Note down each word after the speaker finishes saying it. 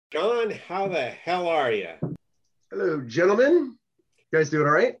John, how the hell are you? Hello, gentlemen. You guys doing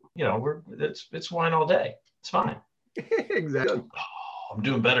all right? It's wine all day. It's fine. Exactly. Oh, I'm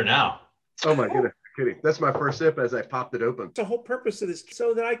doing better now. Oh my goodness, kidding. That's my first sip as I popped it open. The whole purpose of this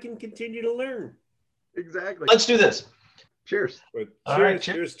so that I can continue to learn. Exactly. Let's do this. Cheers. But All cheers, right,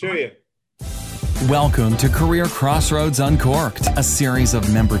 cheers to you. Welcome to Career Crossroads Uncorked, a series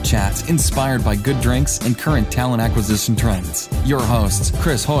of member chats inspired by good drinks and current talent acquisition trends. Your hosts,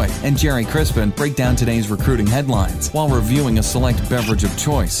 Chris Hoyt and Jerry Crispin, break down today's recruiting headlines while reviewing a select beverage of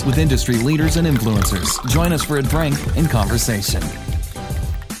choice with industry leaders and influencers. Join us for a drink and conversation.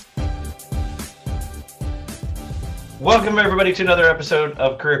 Welcome, everybody, to another episode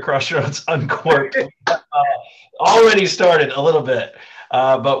of Career Crossroads Uncorked. Already started a little bit.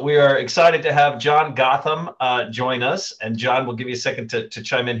 But we are excited to have John Gotham join us. And John, we'll give you a second to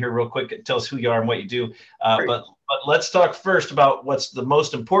chime in here real quick and tell us who you are and what you do. But let's talk first about what's the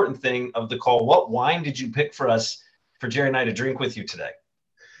most important thing of the call. What wine did you pick for us, for Jerry and I to drink with you today?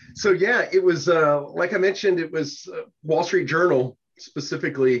 So, yeah, it was, like I mentioned, it was Wall Street Journal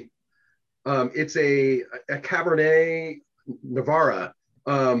specifically. It's a Cabernet Navarra.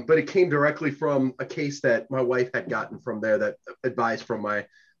 But it came directly from a case that my wife had gotten from there, that advised from my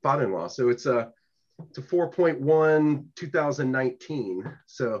father-in-law. So it's a 4.1 2019.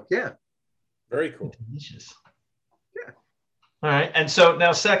 So yeah. Very cool. Delicious. Yeah. All right. And so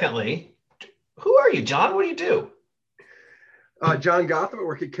now, secondly, who are you, John? What do you do? John Gotham. I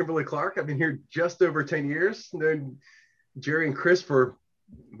work at Kimberly-Clark. I've been here just over 10 years. Known Jerry and Chris for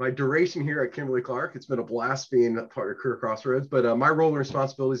my duration here at Kimberly-Clark. It's been a blast being a part of Career Crossroads, but my role and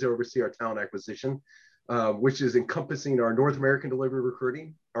responsibilities to oversee our talent acquisition, which is encompassing our North American delivery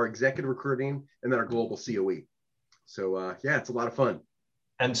recruiting, our executive recruiting, and then our global COE. So yeah, it's a lot of fun.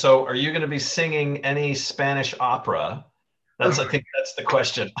 And so are you going to be singing any Spanish opera? I think that's the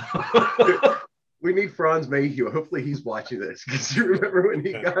question. We need Franz Mayhew. Hopefully he's watching this, because you remember when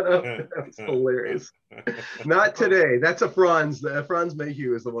he got up? That was hilarious. Not today. That's a Franz. Franz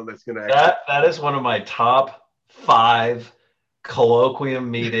Mayhew is the one that's going to That is one of my top 5 colloquium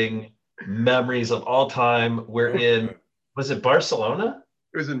meeting memories of all time. We're in, was it Barcelona?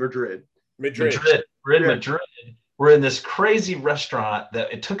 It was in Madrid. We're in Madrid. We're in this crazy restaurant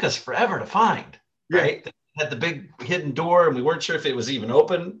that it took us forever to find, right? It had the big hidden door, and we weren't sure if it was even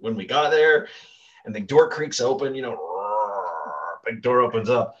open when we got there. And the door creaks open, big door opens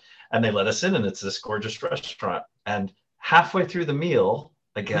up, and they let us in, and it's this gorgeous restaurant. And halfway through the meal,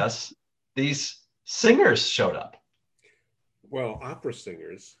 I guess, these singers showed up. Well, opera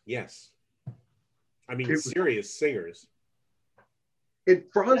singers, yes. I mean, serious singers. And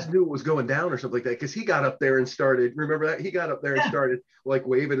Franz knew it was going down or something like that, because he got up there and started, remember that? He got up there and started like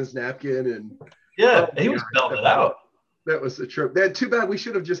waving his napkin and he was belting it out. That was a trip. That too bad. We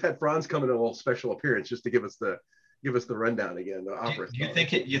should have just had Franz come in a little special appearance just to give us the rundown again. The opera. Do you think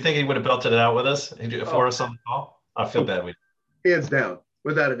he would have belted it out with us for us on the call? I feel bad. Hands down,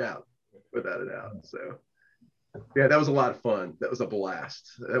 without a doubt. So yeah, that was a lot of fun. That was a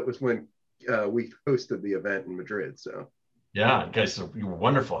blast. That was when we hosted the event in Madrid. So yeah, guys, you were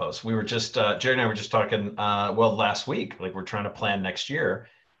wonderful hosts. We were just Jerry and I were just talking last week. Like, we're trying to plan next year.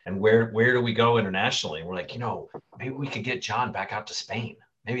 And where do we go internationally? We're like, maybe we could get John back out to Spain.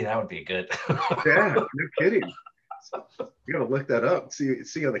 Maybe that would be good. Yeah, no kidding. You gotta look that up.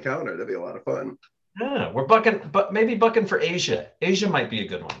 See on the calendar. That'd be a lot of fun. Yeah, we're bucking for Asia. Asia might be a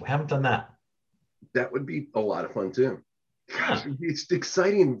good one. We haven't done that. That would be a lot of fun too. Gosh, it's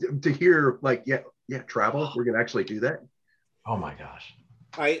exciting to hear. Like, travel. We're gonna actually do that. Oh my gosh.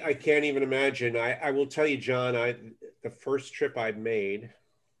 I can't even imagine. I will tell you, John. The first trip I made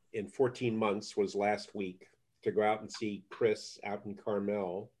in 14 months was last week, to go out and see Chris out in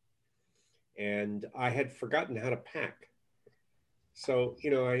Carmel. And I had forgotten how to pack. So,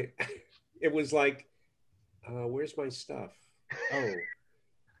 it was like, where's my stuff?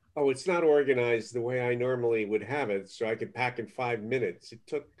 Oh, it's not organized the way I normally would have it, so I could pack in 5 minutes. It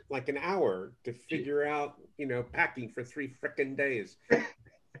took like an hour to figure out, packing for 3 frickin' days.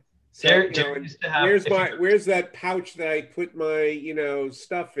 So, where's that pouch that I put my,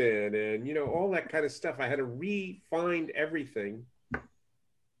 stuff in, and, all that kind of stuff. I had to re-find everything.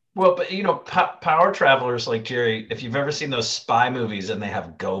 Well, but, power travelers like Jerry, if you've ever seen those spy movies and they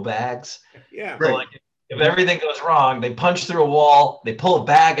have go bags. Yeah. So, like, if everything goes wrong, they punch through a wall, they pull a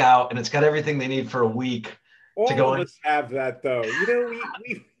bag out, and it's got everything they need for a week. All of us have that, though.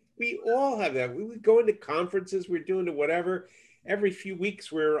 We all have that. We would go into conferences, we're doing whatever. Every few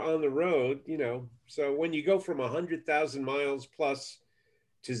weeks we're on the road, so when you go from 100,000 miles plus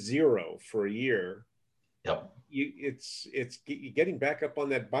to 0 for a year, Yep. it's getting back up on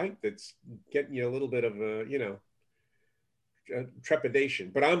that bike that's getting you a little bit of a,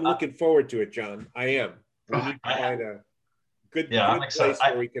 trepidation. But I'm looking forward to it, John. I am. We need to find a good I'm excited. place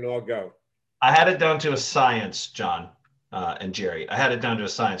where we can all go. I had it down to a science, John and Jerry. I had it down to a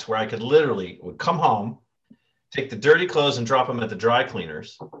science where I could literally would come home, take the dirty clothes and drop them at the dry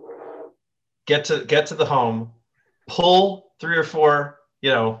cleaners, get to the home, pull 3 or 4,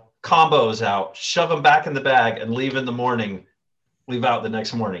 combos out, shove them back in the bag, and leave out the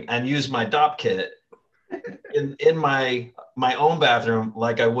next morning, and use my DOP kit in my own bathroom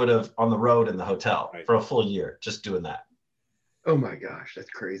like I would have on the road in the hotel for a full year, just doing that. Oh my gosh, that's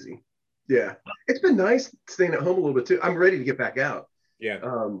crazy. Yeah, it's been nice staying at home a little bit too. I'm ready to get back out.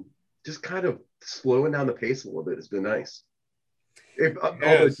 Yeah. Just kind of slowing down the pace a little bit has been nice.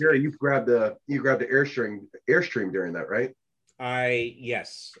 Although Jerry, you grabbed the Airstream during that, right?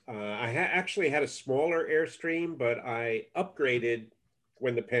 Yes. I actually had a smaller Airstream, but I upgraded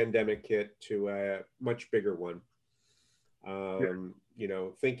when the pandemic hit to a much bigger one.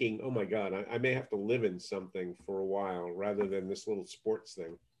 Thinking, oh my God, I may have to live in something for a while rather than this little sports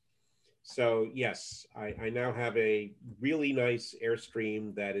thing. So yes, I now have a really nice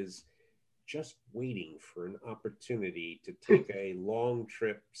Airstream that is just waiting for an opportunity to take a long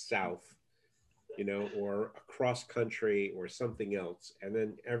trip south, or across country or something else. And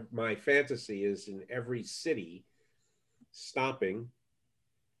then my fantasy is in every city stopping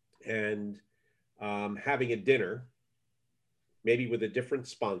and having a dinner, maybe with a different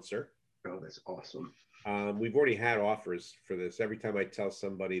sponsor. Oh, that's awesome. We've already had offers for this. Every time I tell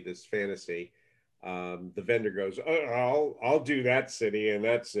somebody this fantasy, the vendor goes, oh, I'll do that city and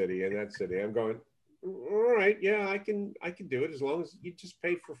that city and that city. I'm going, all right, yeah, I can do it as long as you just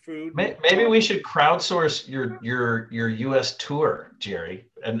pay for food. Maybe we should crowdsource your U.S. tour, Jerry,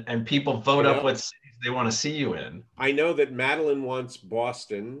 and people vote up what cities they want to see you in. I know that Madeline wants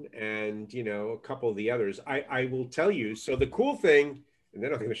Boston and, a couple of the others. I will tell you. So the cool thing, and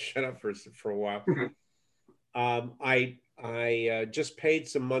then I'm going to shut up for a while. I just paid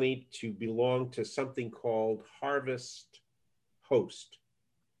some money to belong to something called Harvest Host.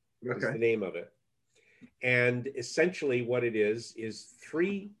 Is the name of it. And essentially what it is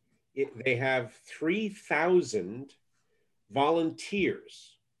they have 3,000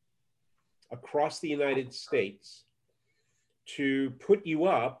 volunteers across the United States to put you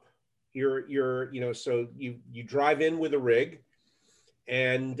up. So you drive in with a rig,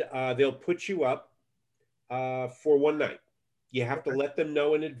 and they'll put you up for one night. You have to let them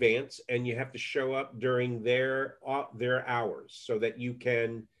know in advance, and you have to show up during their hours so that you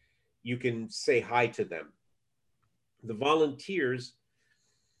can say hi to them. The volunteers,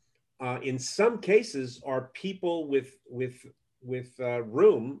 in some cases, are people with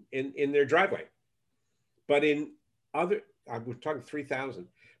room in their driveway, but in other, we're talking 3,000,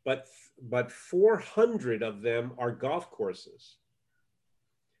 but 400 of them are golf courses.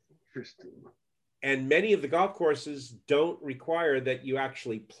 Interesting. And many of the golf courses don't require that you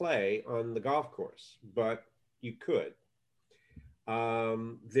actually play on the golf course, but you could.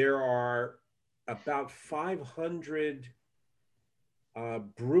 There are about 500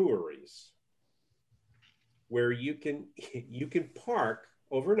 breweries where you can park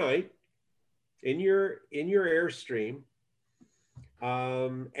overnight in your Airstream.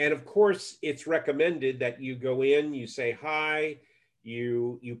 And of course, it's recommended that you go in, you say hi,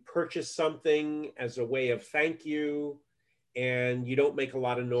 you purchase something as a way of thank you, and you don't make a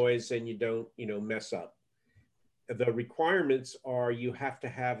lot of noise and you don't mess up. The requirements are you have to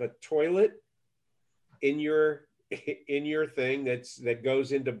have a toilet in your thing that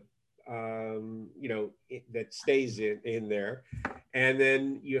goes into that stays in there, and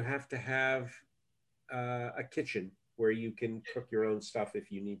then you have to have a kitchen where you can cook your own stuff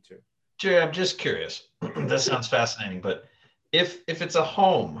if you need to. Jerry, I'm just curious. This sounds fascinating, but if it's a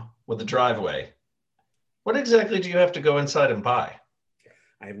home with a driveway, what exactly do you have to go inside and buy?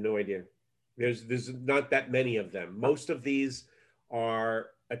 I have no idea. There's not that many of them. Most of these are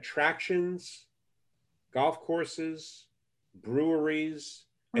attractions, golf courses, breweries,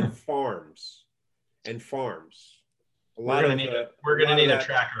 and farms. A lot we're gonna need a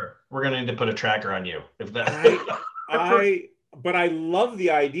tracker. We're gonna need to put a tracker on you. If that. But I love the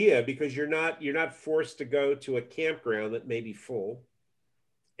idea because you're not forced to go to a campground that may be full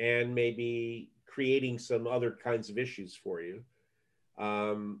and maybe creating some other kinds of issues for you.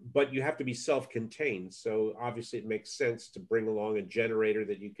 But you have to be self-contained. So obviously it makes sense to bring along a generator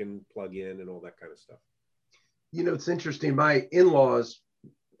that you can plug in and all that kind of stuff. It's interesting. My in-laws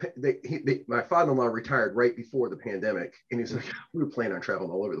my father-in-law retired right before the pandemic, and he's like, we were planning on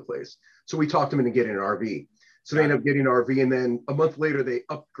traveling all over the place. So we talked him into getting an RV. So they ended up getting an RV, and then a month later they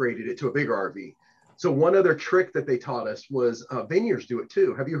upgraded it to a bigger RV. So one other trick that they taught us was vineyards do it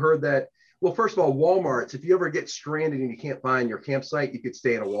too. Have you heard that? Well, first of all, Walmart's, if you ever get stranded and you can't find your campsite, you could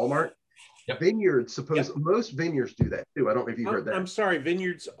stay in a Walmart. Yep. Vineyards, most vineyards do that too. I don't know if you heard that. I'm sorry,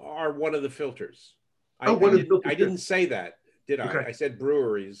 vineyards are one of the filters. I didn't say that, did I? Okay. I said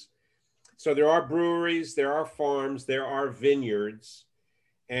breweries. So there are breweries, there are farms, there are vineyards,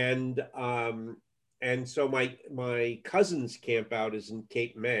 and so my cousin's camp out is in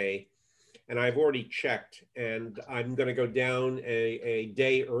Cape May, and I've already checked, and I'm going to go down a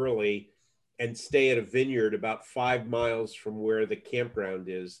day early and stay at a vineyard about 5 miles from where the campground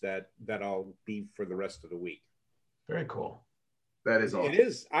is that I'll be for the rest of the week. Very cool. That is awesome. It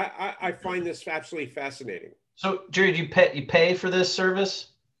is. I find this absolutely fascinating. So, Jerry, do you pay for this service?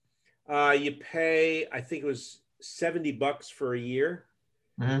 You pay, I think it was $70 for a year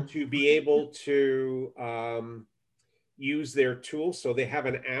to be able to use their tool. So they have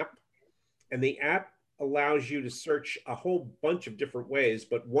an app, and the app allows you to search a whole bunch of different ways.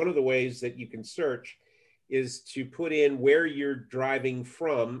 But one of the ways that you can search is to put in where you're driving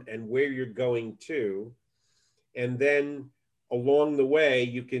from and where you're going to. And then along the way,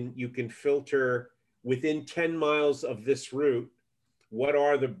 you can filter within 10 miles of this route, what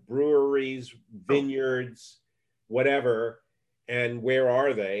are the breweries, vineyards, whatever, and where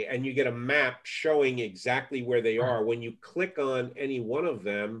are they? And you get a map showing exactly where they are. When you click on any one of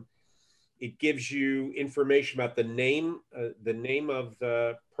them, it gives you information about the name of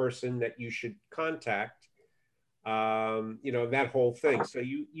the person that you should contact, that whole thing. So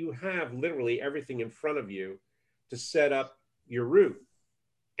you have literally everything in front of you to set up your route,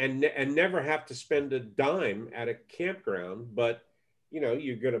 and never have to spend a dime at a campground. But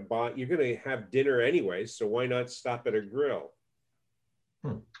you're gonna have dinner anyway, so why not stop at a grill?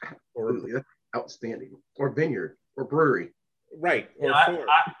 Or that's outstanding, or vineyard, or brewery, right? Or farm.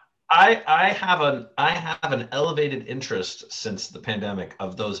 I have an elevated interest since the pandemic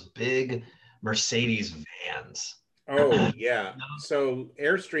of those big Mercedes vans. Oh yeah. So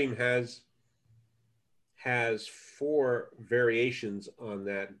Airstream has 4 variations on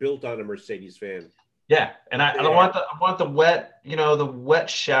that, built on a Mercedes van. Yeah, and I want the wet, the wet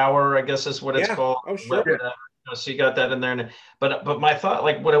shower, I guess is what it's called. Oh sure. So you got that in there, but my thought,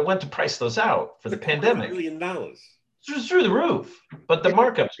 like when I went to price those out for the pandemic, $2 million. It's through the roof, but the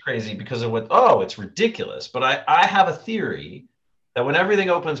markup's crazy because of it's ridiculous. But I have a theory that when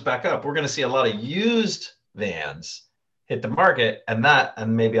everything opens back up, we're going to see a lot of used vans hit the market,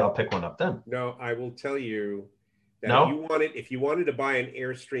 and maybe I'll pick one up then. No, I will tell you that if you wanted to buy an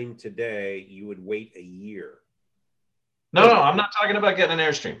Airstream today, you would wait a year. No, I'm not talking about getting an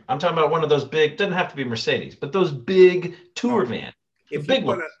Airstream. I'm talking about one of those big, doesn't have to be Mercedes, but those big tour vans. The big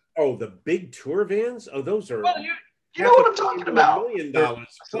ones. Oh, the big tour vans? Oh, those are... Well, you know what I'm talking about. $1 million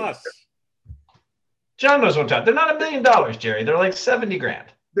plus. John knows what I'm talking about. They're not $1 million, Jerry. They're like 70 grand.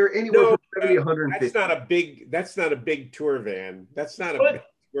 They're anywhere from 70 to 150. That's not a big tour van. That's not a big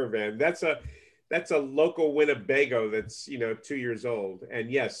tour van. That's a local Winnebago that's 2 years old.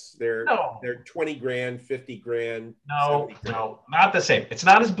 And yes, they're 20 grand, 50 grand. No, not the same. It's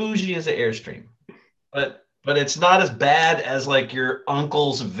not as bougie as the Airstream, but it's not as bad as like your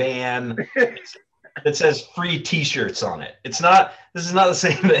uncle's van. It says free T-shirts on it. This is not the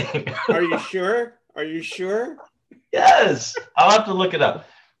same thing. Are you sure? Yes. I'll have to look it up.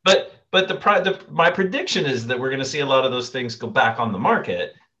 But my prediction is that we're going to see a lot of those things go back on the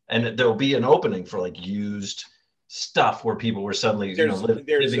market, and there'll be an opening for like used stuff where people were suddenly there's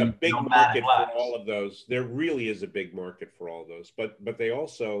a big market for all of those. There really is a big market for all of those. But they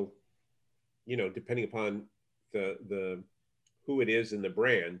also, depending upon the who it is in the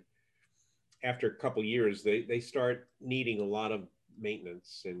brand, after a couple years, they start needing a lot of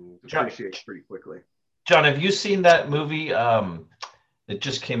maintenance and depreciates pretty quickly. John, have you seen that movie that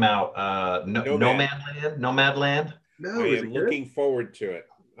just came out? Nomadland. No, I am looking forward to it.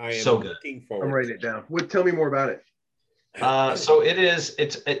 I am looking forward. I'm writing it down. Tell me more about it. So it is.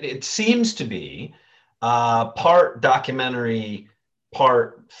 It seems to be part documentary,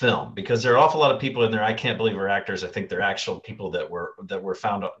 part film, because there are an awful lot of people in there I can't believe are actors. I think they're actual people that were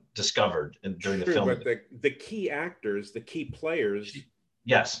discovered during the film. But the key actors, the key players,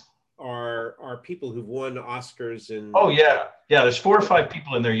 yes, are people who've won Oscars and. Oh yeah. There's 4 or 5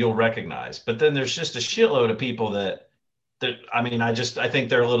 people in there you'll recognize, but then there's just a shitload of people that I think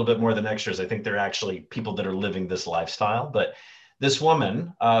they're a little bit more than extras. I think they're actually people that are living this lifestyle. But this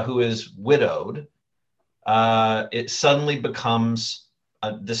woman who is widowed, it suddenly becomes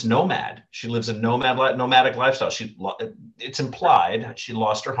this nomad. She lives a nomadic lifestyle. It's implied she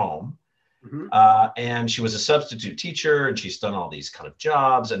lost her home, and she was a substitute teacher, and she's done all these kind of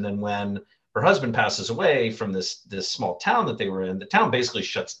jobs. And then when her husband passes away from this small town that they were in, the town basically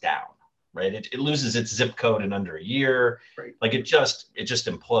shuts down. Right, it loses its zip code in under a year. Right. Like it just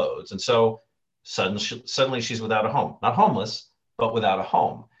implodes, and so suddenly she's without a home, not homeless, but without a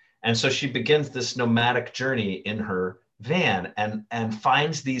home. And so she begins this nomadic journey in her van and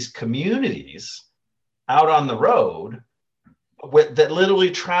finds these communities out on the road that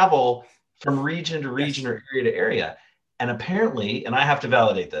literally travel from region to region or area to area. And apparently, and I have to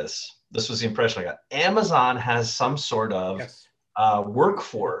validate this was the impression I got, Amazon has some sort of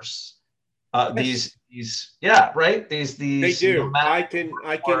workforce. These they do. I can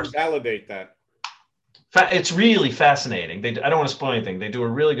validate that. It's really fascinating. I don't want to spoil anything. They do a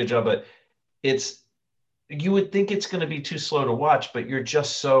really good job, but you would think it's going to be too slow to watch, but you're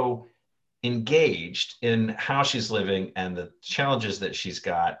just so engaged in how she's living and the challenges that she's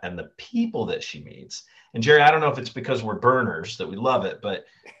got and the people that she meets. And Jerry, I don't know if it's because we're burners that we love it, but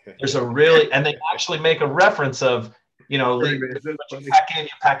there's and they actually make a reference of, you pack in, you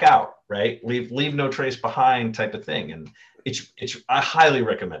pack out, right? Leave no trace behind type of thing. And I highly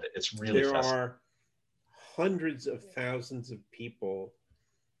recommend it. It's really fascinating. There are hundreds of thousands of people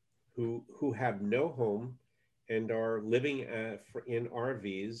who have no home and are living in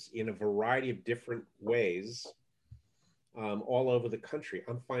RVs in a variety of different ways all over the country.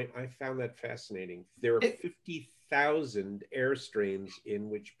 I found that fascinating. There are 50,000 Airstreams in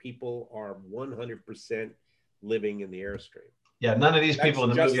which people are 100% living in the Airstream. Yeah, none of these people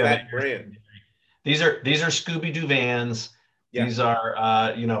in the movie that brand. These are Scooby-Doo vans. Yeah. These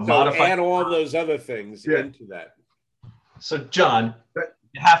are modified. Add all those other things into that. So John,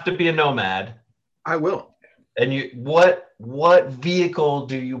 you have to be a nomad. I will. And what vehicle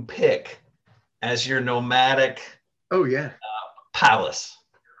do you pick as your nomadic? Oh yeah, palace.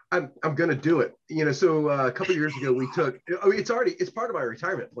 I'm gonna do it. So a couple of years ago we took. It's part of my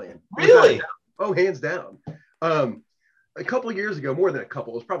retirement plan. Really? Oh, hands down. A couple of years ago, more than a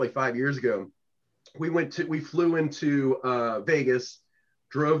couple, it was probably 5 years ago, we flew into Vegas,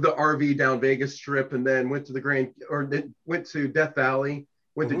 drove the RV down Vegas Strip, and then went to Death Valley,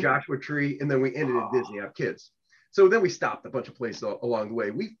 went to Joshua Tree, and then we ended at Disney. I have kids. So then we stopped a bunch of places along the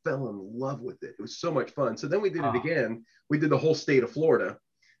way. We fell in love with it. It was so much fun. So then we did it again. We did the whole state of Florida.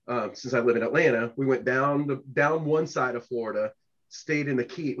 Since I live in Atlanta, we went down one side of Florida, stayed in the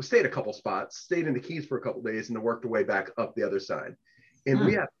Keys. We stayed a couple spots, stayed in the Keys for a couple of days, and then worked our way back up the other side. And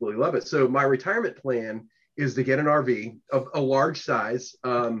we absolutely love it. So my retirement plan is to get an RV of a large size,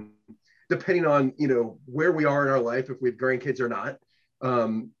 depending on where we are in our life, if we have grandkids or not.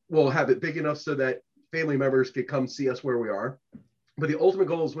 We'll have it big enough so that family members could come see us where we are. But the ultimate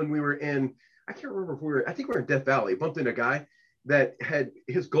goal is when we were I think we were in Death Valley, bumped into a guy that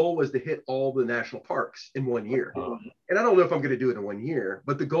his goal was to hit all the national parks in 1 year. And I don't know if I'm going to do it in 1 year,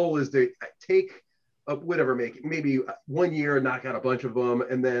 but the goal is to take maybe 1 year and knock out a bunch of them,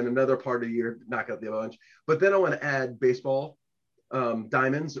 and then another part of the year knock out the bunch. But then I want to add baseball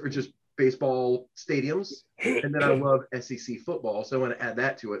diamonds, or just baseball stadiums, and then I love SEC football, so I want to add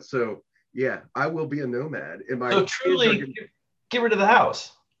that to it. So yeah, I will be a nomad. So truly, get rid of the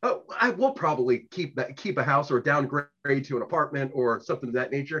house. Oh, I will probably keep a house or downgrade to an apartment or something of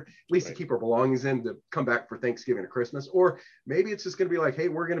that nature, at least to keep our belongings in to come back for Thanksgiving or Christmas. Or maybe it's just going to be like, hey,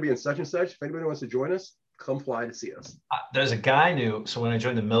 we're going to be in such and such. If anybody wants to join us, come fly to see us. There's a guy so when I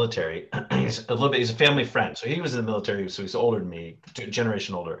joined the military, he's a family friend. So he was in the military, so he's older than me, a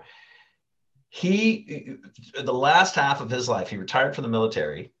generation older. The last half of his life, he retired from the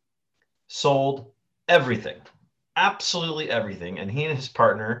military, sold everything. Absolutely everything. And he and his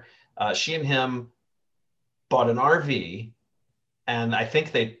partner, she and him bought an RV, and I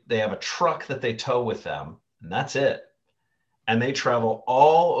think they have a truck that they tow with them, and that's it. And they travel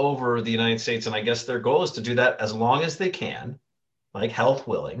all over the United States. And I guess their goal is to do that as long as they can, like health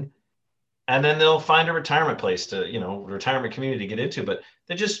willing. And then they'll find a retirement place retirement community to get into. But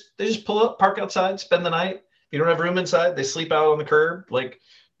they just pull up, park outside, spend the night. If you don't have room inside, they sleep out on the curb,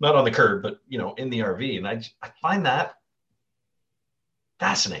 not on the curb, but in the RV. And I find that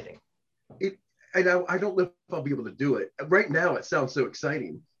fascinating. I don't know if I'll be able to do it right now. It sounds so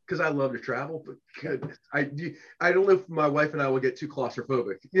exciting because I love to travel, but goodness, I don't know if my wife and I will get too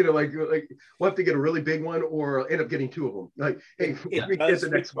claustrophobic. We'll have to get a really big one or end up getting two of them. Like, hey, it does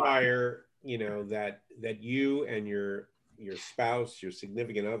require that you and your spouse, your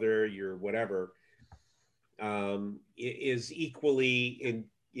significant other, your whatever, is equally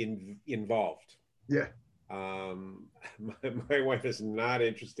involved. Yeah. My wife is not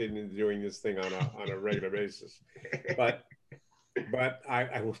interested in doing this thing on a regular basis, but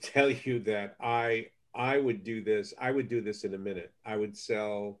I will tell you that I would do this. I would do this in a minute. I would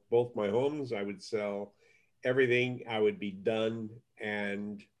sell both my homes. I would sell everything. I would be done.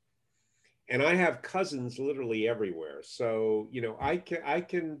 And I have cousins literally everywhere. So, you know, I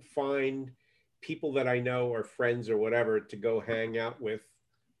can find people that I know or friends or whatever to go hang out with,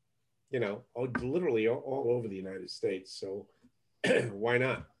 you know, literally all over the United States. So why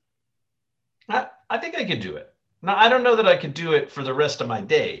not? I think I could do it. Now, I don't know that I could do it for the rest of my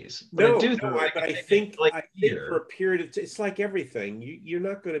days, but I do. But I think for a period of it's like everything. You're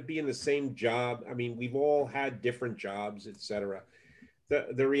not going to be in the same job. I mean, we've all had different jobs, etc.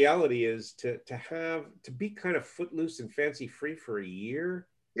 The reality is to be kind of footloose and fancy free for a year.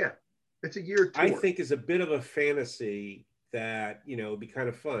 Yeah, it's a year tour. I think is a bit of a fantasy that, you know, it'd be kind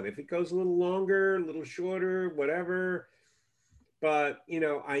of fun if it goes a little longer, a little shorter, whatever. But, you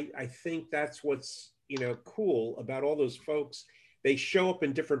know, I think that's what's, you know, cool about all those folks. They show up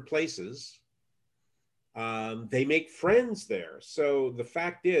in different places. They make friends there. So the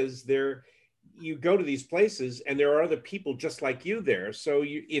fact is, you go to these places and there are other people just like you there. So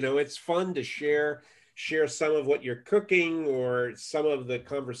you know, it's fun to share some of what you're cooking or some of the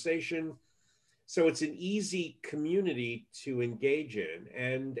conversation. So it's an easy community to engage in.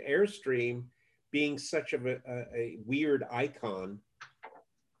 And Airstream, being such of a weird icon,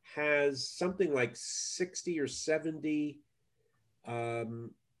 has something like 60 or 70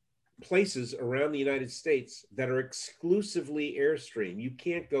 places around the United States that are exclusively Airstream. You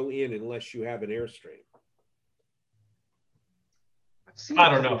can't go in unless you have an Airstream. I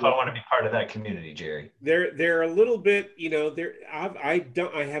don't know if I want to be part of that community, Jerry. They're a little bit, you know, I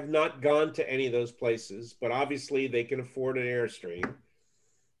have not gone to any of those places, but obviously they can afford an Airstream.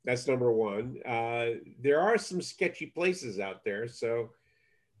 That's number one. There are some sketchy places out there, so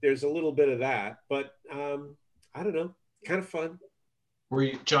there's a little bit of that, but I don't know, kind of fun. Were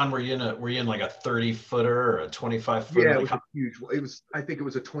you in like a 30-footer or a 25-footer? Yeah, it was huge. I think it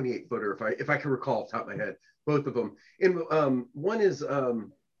was a 28-footer if I can recall off the top of my head, both of them. And one was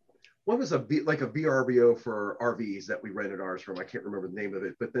like a VRBO for RVs that we rented ours from. I can't remember the name of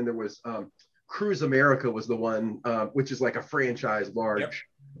it, but then there was Cruise America was the one, which is like a franchise large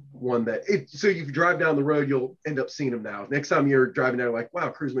one so you drive down the road, you'll end up seeing them now. Next time you're driving down, like, wow,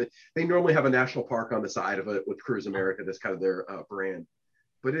 Cruise America. They normally have a national park on the side of it with Cruise America. That's kind of their brand.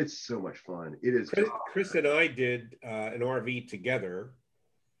 But it's so much fun. It is. Chris and I did an RV together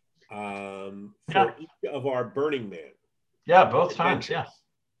for each of our Burning Man. Yeah, both times. Yeah.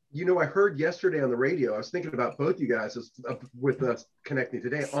 You know, I heard yesterday on the radio, I was thinking about both you guys with us connecting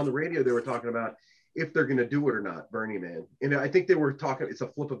today. On the radio, they were talking about if they're going to do it or not, Burning Man. And I think they were talking, it's a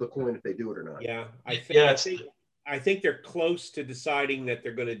flip of the coin if they do it or not. Yeah, I think they're close to deciding that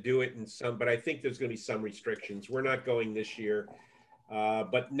they're going to do it but I think there's going to be some restrictions. We're not going this year.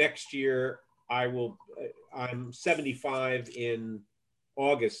 But next year, I'm 75 in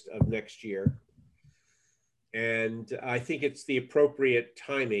August of next year. And I think it's the appropriate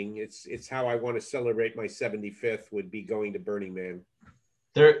timing. It's how I want to celebrate my 75th would be going to Burning Man.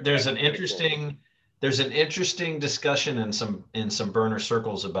 There's an interesting discussion in some burner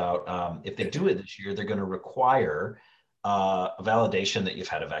circles about if they do it this year, they're going to require a validation that you've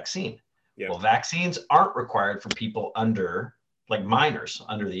had a vaccine. Yeah. Well, vaccines aren't required for people under, like minors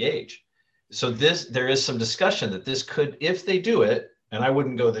under the age. So there is some discussion that this could, if they do it, and I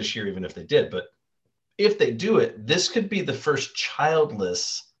wouldn't go this year even if they did, but if they do it, this could be the first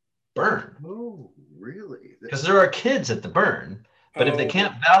childless burn. Oh, really? Because there are kids at the burn, but if they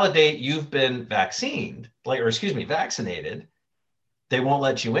can't validate you've been vaccinated, they won't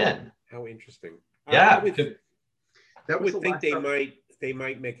let you in. How interesting. Yeah. I would think they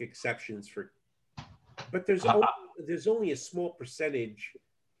might make exceptions for, but there's only a small percentage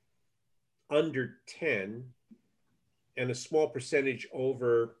under 10 and a small percentage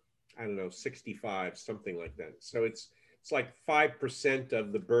over, I don't know, 65, something like that. So it's like 5%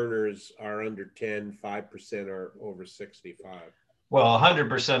 of the burners are under 10, 5% are over 65. Well,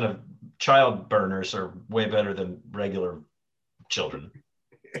 100% of child burners are way better than regular children.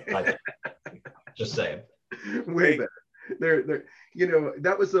 Just saying. Way better. They're, you know,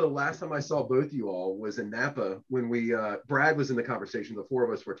 that was the last time I saw both you all was in Napa when Brad was in the conversation. The four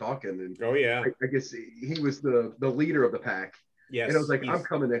of us were talking, and I guess he was the leader of the pack. Yes, and I was like, I'm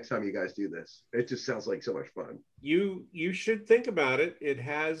coming next time you guys do this. It just sounds like so much fun. You should think about it. It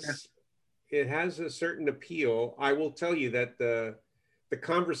has a certain appeal. I will tell you that the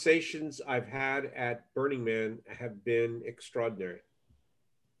conversations I've had at Burning Man have been extraordinary.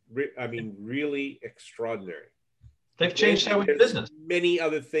 I mean, really extraordinary. They've changed how we do business. Many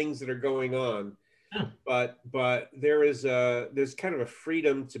other things that are going on, but there's kind of a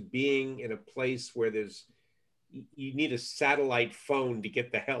freedom to being in a place where you need a satellite phone to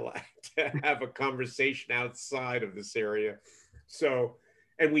get the hell out, to have a conversation outside of this area. So,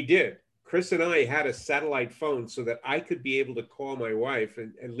 and we did. Chris and I had a satellite phone so that I could be able to call my wife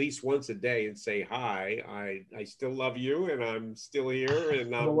at least once a day and say, hi, I still love you and I'm still here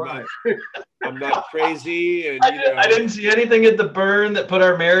and I'm not crazy. And I didn't see anything at the burn that put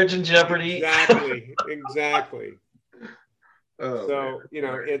our marriage in jeopardy. Exactly. Oh, So,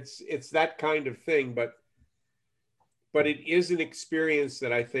 man. it's that kind of thing, but it is an experience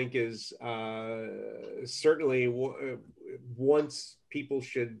that I think is certainly once people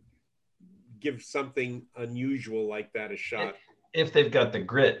should give something unusual like that a shot. If they've got the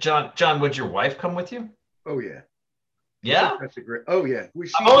grit. John, would your wife come with you? Oh, yeah. Yeah? That's a great. Oh, yeah.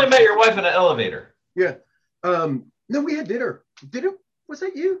 I've only met your wife in an elevator. Yeah. No, we had dinner. Was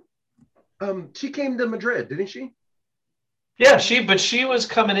that you? She came to Madrid, didn't she? Yeah, she was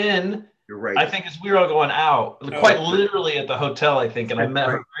coming in. You're right. I think as we were all going out, quite literally at the hotel, I think, and I met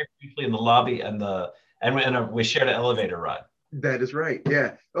her very briefly in the lobby and we shared an elevator ride. That is right.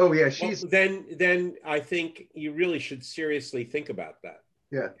 Yeah. Oh, yeah. Well, then I think you really should seriously think about that.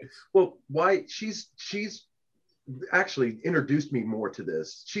 Yeah. Well, why she's actually introduced me more to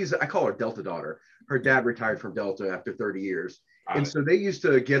this. I call her Delta daughter. Her dad retired from Delta after 30 years. And so they used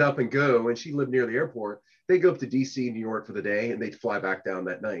to get up and go, and she lived near the airport. They go up to DC, New York for the day, and they'd fly back down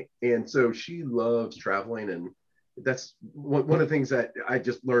that night. And so she loves traveling, and that's one of the things that I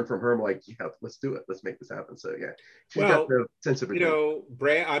just learned from her. I'm like, yeah, let's do it. Let's make this happen. So yeah, she's got the sense of it.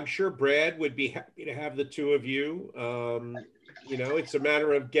 Brad, I'm sure Brad would be happy to have the two of you. It's a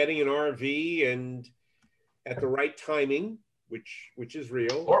matter of getting an RV and at the right timing, which is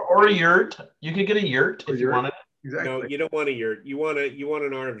real. Or a yurt. You could get a yurt if you wanted. Exactly. No, you don't want a yurt. You want an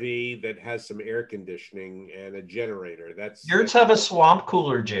RV that has some air conditioning and a generator. Yurts have a swamp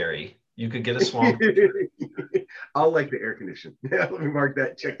cooler, Jerry. You could get a swamp. I'll like the air condition. Yeah, let me mark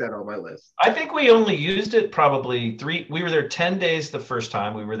that. Check that on my list. I think we only used it probably 3. We were there 10 days the first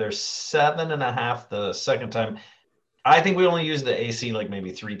time. We were there 7.5 the second time. I think we only used the AC like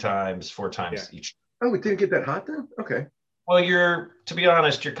maybe 3 times, 4 times each. Oh, it didn't get that hot then? Okay. Well, to be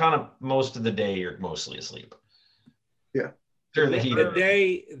honest, you're kind of most of the day you're mostly asleep. Yeah. During the heat.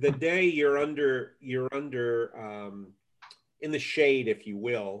 The day you're under in the shade, if you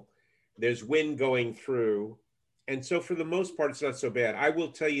will. There's wind going through. And so for the most part, it's not so bad. I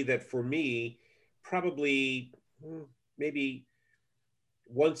will tell you that for me, probably maybe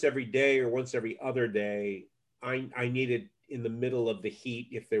once every day or once every other day, I needed in the middle of the heat,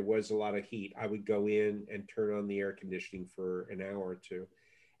 if there was a lot of heat, I would go in and turn on the air conditioning for an hour or two.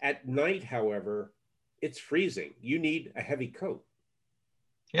 At night, however, it's freezing. You need a heavy coat.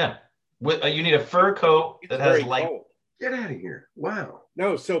 Yeah. You need a fur coat that has light. Cold. Get out of here. Wow.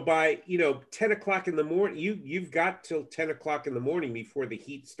 No, so by 10 o'clock in the morning, you've got till 10 o'clock in the morning before the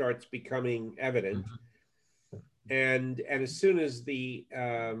heat starts becoming evident. Mm-hmm. And as soon as the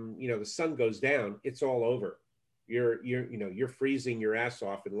the sun goes down, it's all over. You're freezing your ass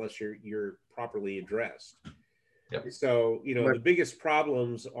off unless you're properly addressed. Yep. So the biggest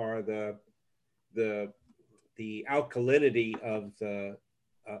problems are the alkalinity of the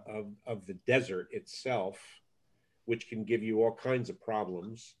desert itself, which can give you all kinds of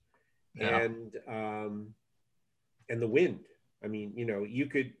problems, and the wind. I mean, you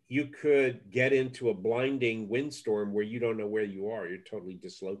could get into a blinding windstorm where you don't know where you are. You're totally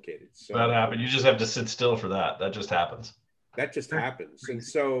dislocated. So that happens. You just have to sit still for that. That just happens. That just happens.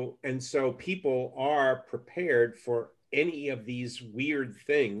 And so people are prepared for any of these weird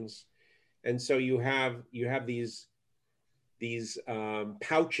things. And so you have these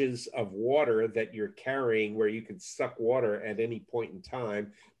pouches of water that you're carrying where you can suck water at any point in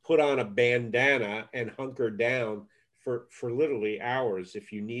time, put on a bandana and hunker down for literally hours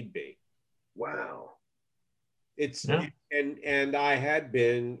if you need be. Wow. And I had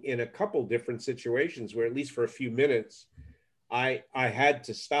been in a couple different situations where at least for a few minutes, I had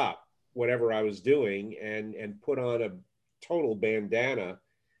to stop whatever I was doing and put on a total bandana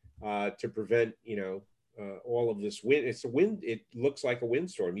to prevent, all of this wind. It's a wind. It looks like a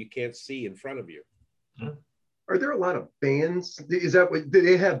windstorm. You can't see in front of you. Are there a lot of bands? Is that what, do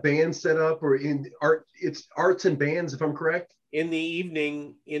they have bands set up, or in art? It's arts and bands, if I'm correct. In the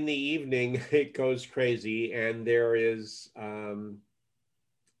evening, it goes crazy, and there is a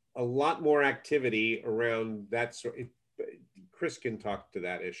lot more activity around that sort. Chris can talk to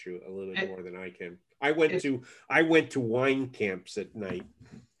that issue a little bit more than I can. I went to wine camps at night.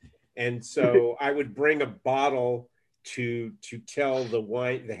 And so I would bring a bottle to tell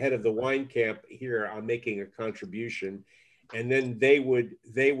the head of the wine camp, here, I'm making a contribution. And then they would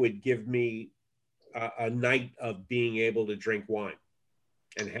give me a night of being able to drink wine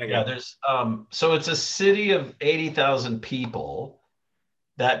and hang out. There's so it's a city of 80,000 people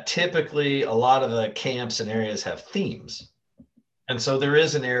that typically a lot of the camps and areas have themes. And so there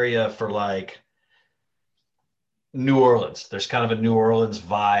is an area for like New Orleans. There's kind of a New Orleans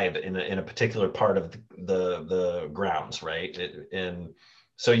vibe in a particular part of the grounds, right? And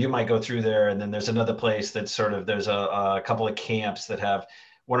so you might go through there, and then there's another place that's sort of, there's a couple of camps that have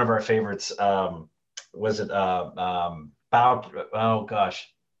one of our favorites. Was it Bow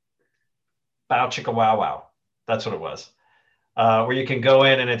Chicka Wow Wow? That's what it was. Where you can go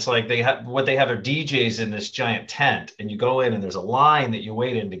in and it's like they have are DJs in this giant tent, and you go in and there's a line that you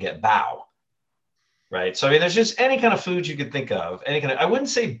wait in to get bow. Right. So, I mean, there's just any kind of food you could think of, I wouldn't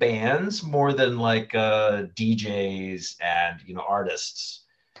say bands more than like DJs and, artists.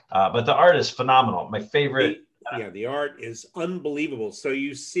 But the art is phenomenal. My favorite. The art is unbelievable. So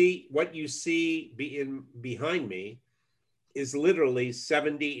what you see behind me is literally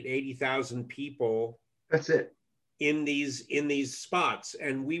 70 to 80,000 people. That's it. In these spots.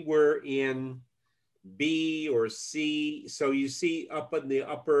 And we were in B or C. So you see up in the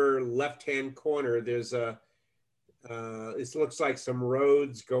upper left-hand corner, there's it looks like some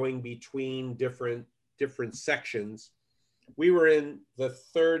roads going between different sections. We were in the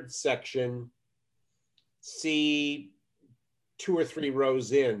third section, C, 2 or 3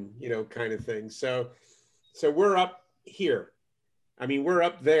 rows in, kind of thing. So we're up here. I mean, we're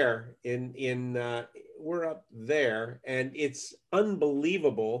up there we're up there, and it's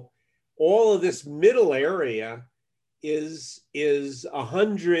unbelievable. All of this middle area is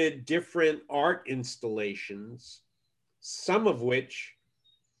 100 different art installations, some of which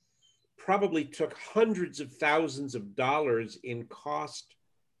probably took hundreds of thousands of dollars in cost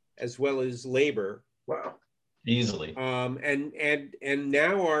as well as labor. Wow. Easily. And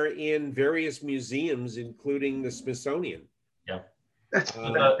now are in various museums, including the Smithsonian. Yeah. That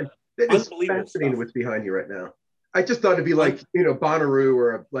is fascinating stuff. What's behind you right now. I just thought it'd be like, Bonnaroo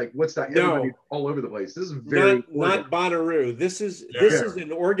or like Woodstock. Everybody all over the place. This is not Bonnaroo. This is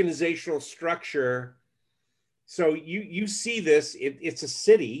an organizational structure. So you see this. It's a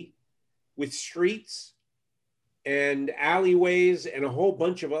city with streets and alleyways and a whole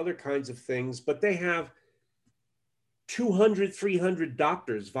bunch of other kinds of things. But they have 200, 300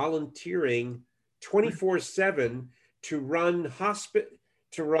 doctors volunteering 24/7 to run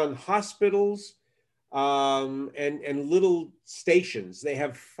hospitals. And little stations. They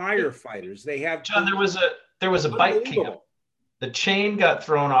have firefighters. They have John. There was a bike camp. The chain got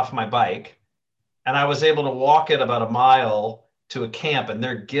thrown off my bike, and I was able to walk it about a mile to a camp. And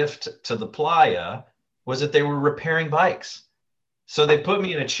their gift to the playa was that they were repairing bikes. So they put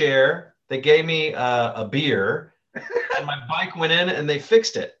me in a chair. They gave me a beer, and my bike went in, and they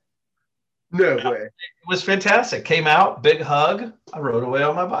fixed it. No way. It was fantastic. Came out, big hug. I rode away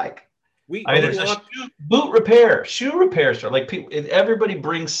on my bike. There's a boot repair, shoe repair store. Like everybody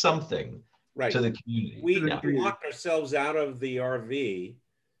brings something to the community. We locked ourselves out of the RV,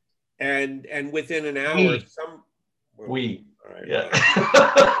 and within an hour,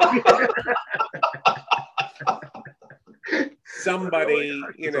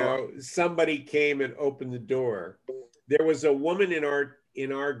 somebody came and opened the door. There was a woman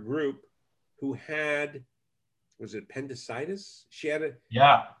in our group who had, was it appendicitis? She had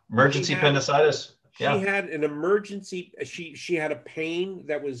emergency appendicitis. She had an emergency. She had a pain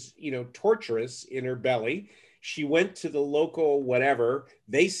that was, torturous in her belly. She went to the local whatever.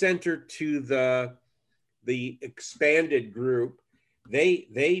 They sent her to the expanded group.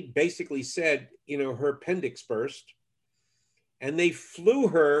 They basically said, her appendix burst, and they flew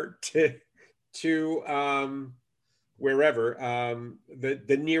her to wherever,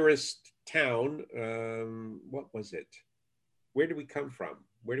 the nearest town. What was it? Where did we come from?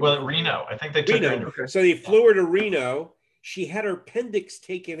 Reno. I think they took her. Okay. So they flew her to Reno. She had her appendix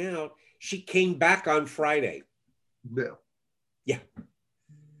taken out. She came back on Friday. No. Yeah.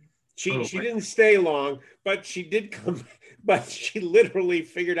 She didn't stay long, but she did come. But she literally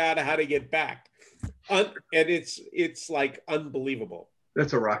figured out how to get back, and it's like unbelievable.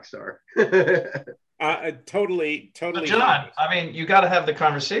 That's a rock star. Totally. John, I mean, you got to have the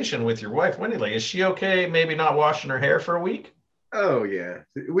conversation with your wife, Wendy. Like, is she okay? Maybe not washing her hair for a week? Oh yeah,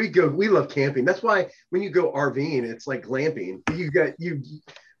 we love camping. That's why when you go RVing, it's like glamping.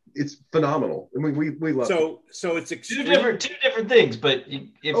 It's phenomenal. I mean, we love it. So it's extreme. two different things. But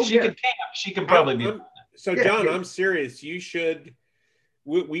if she can camp, she can probably be. So John, I'm serious. You should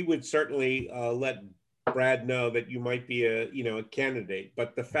we would certainly let Brad know that you might be a candidate.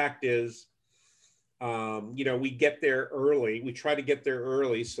 But the fact is, we get there early. We try to get there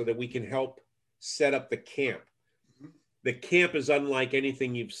early so that we can help set up the camp. The camp is unlike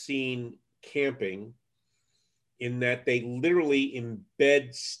anything you've seen camping, in that they literally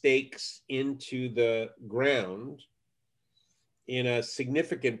embed stakes into the ground in a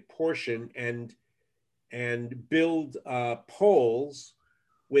significant portion and build poles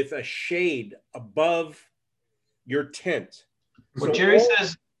with a shade above your tent. Well, Jerry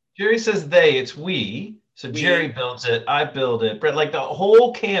says they, it's we. So Jerry builds it, I build it, Brett, like the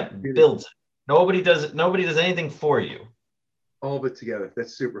whole camp builds it. Nobody does it. Nobody does anything for you. All of it together.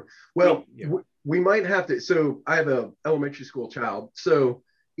 That's super. Well, we might have to. So I have an elementary school child. So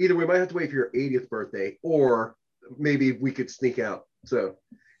either we might have to wait for your 80th birthday, or maybe we could sneak out. So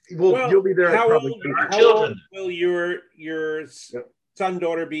you'll be there. How old will your son,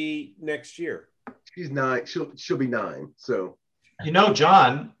 daughter be next year? She's 9. She'll be 9. So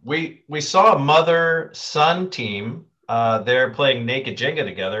John, we saw a mother-son team. They're playing naked Jenga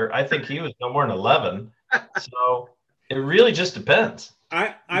together. I think he was no more than 11. So it really just depends.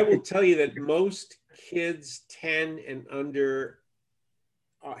 I will tell you that most kids 10 and under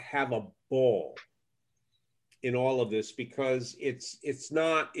have a ball in all of this, because it's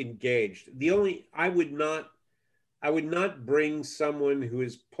not engaged. I would not bring someone who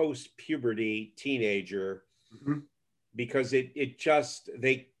is post-puberty teenager, because I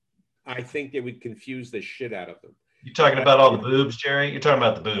think they would confuse the shit out of them. You talking about all the boobs, Jerry? You're talking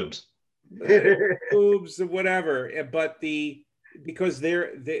about the boobs. Boobs, whatever. But because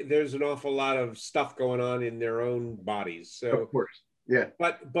there's an awful lot of stuff going on in their own bodies. So of course, yeah.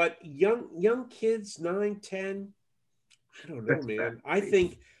 But young kids, 9, 10, I don't know, man. I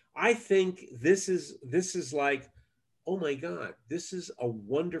think this is like, oh my God, this is a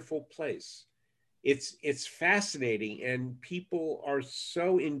wonderful place. It's fascinating, and people are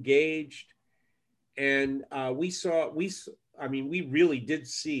so engaged. And we really did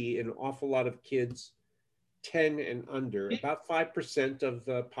see an awful lot of kids 10 and under. About 5% of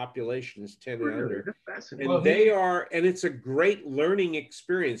the population is 10 and under. That's fascinating. And and it's a great learning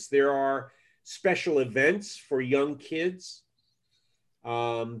experience. There are special events for young kids.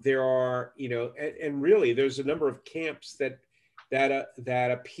 There are, and really there's a number of camps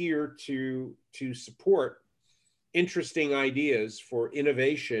that appear to support interesting ideas for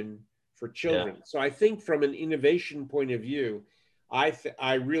innovation for children. Yeah. So I think from an innovation point of view,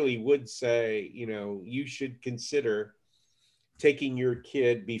 I really would say, you should consider taking your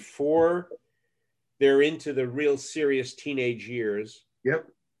kid before they're into the real serious teenage years. Yep.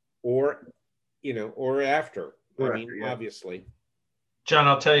 Or after. Obviously. John,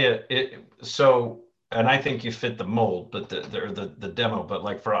 I'll tell you and I think you fit the mold, but the demo, but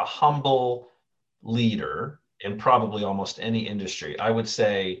like for a humble leader in probably almost any industry, I would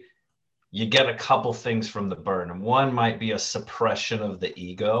say you get a couple things from the burn. And one might be a suppression of the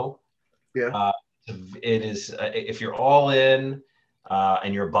ego. Yeah. It is, if you're all in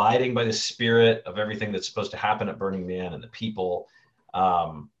and you're abiding by the spirit of everything that's supposed to happen at Burning Man and the people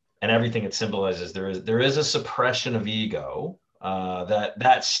and everything it symbolizes, there is a suppression of ego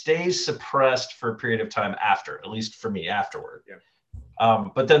that stays suppressed for a period of time after, at least for me, afterward. Yeah.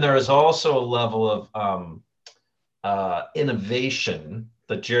 But then there is also a level of innovation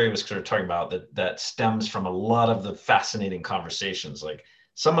that Jerry was sort of talking about that stems from a lot of the fascinating conversations. Like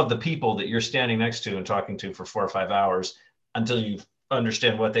some of the people that you're standing next to and talking to for 4 or 5 hours until you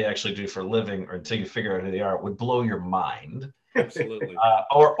understand what they actually do for a living, or until you figure out who they are, would blow your mind. Absolutely.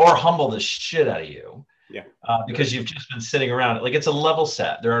 Or humble the shit out of you. Yeah. Because you've just been sitting around. Like it's a level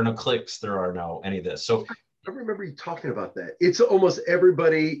set. There are no clicks. There are no any of this. So I remember you talking about that. It's almost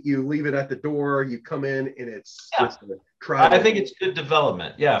everybody. You leave it at the door. You come in, and it's I think it's good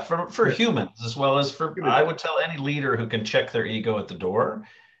development. Yeah, for humans as well as for. I would tell any leader who can check their ego at the door,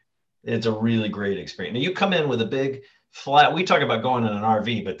 it's a really great experience. Now you come in with a big flat. We talk about going in an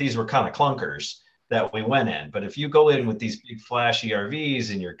RV, but these were kind of clunkers that we went in. But if you go in with these big flashy RVs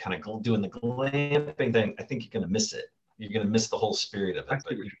and you're kind of doing the glamping thing, I think you're going to miss it. You're going to miss the whole spirit of it. I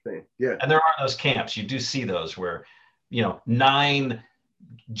see what you're saying. Yeah. And there are those camps. You do see those where, 9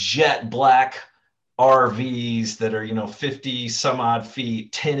 jet black RVs that are, 50 some odd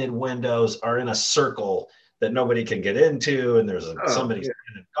feet, tinted windows, are in a circle that nobody can get into. And there's somebody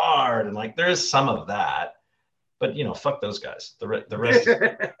in a guard. And like, there is some of that, but fuck those guys. The rest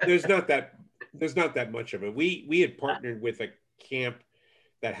there's not that much of it. We had partnered with a camp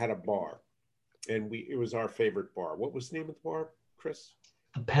that had a bar. And it was our favorite bar. What was the name of the bar, Chris?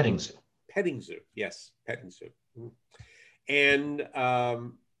 The Petting Zoo. Petting Zoo, yes, Petting Zoo. And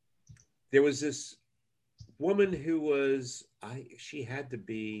there was this woman who was, she had to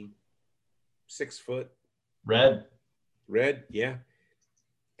be 6 foot. Red, yeah.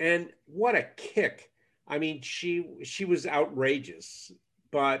 And what a kick. I mean, she was outrageous,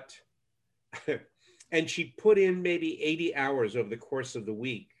 but, and she put in maybe 80 hours over the course of the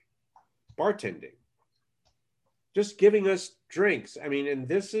week bartending, just giving us drinks. I mean, and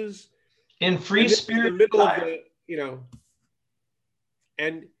this is in free spirit, in the middle of the,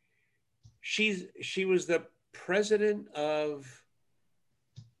 and she was the president of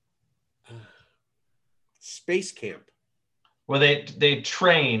Space Camp. Well, they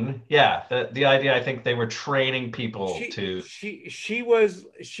train. Yeah, the idea. I think they were training people to. She was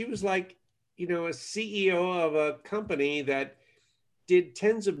like, a CEO of a company that did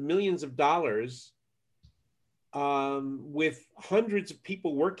tens of millions of dollars, with hundreds of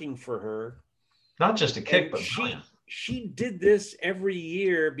people working for her. Not just a kick, but she did this every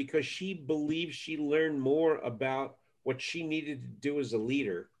year because she believed she learned more about what she needed to do as a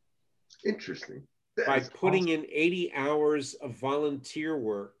leader. Interesting. By putting in 80 hours of volunteer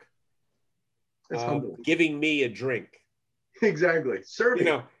work, giving me a drink. Exactly.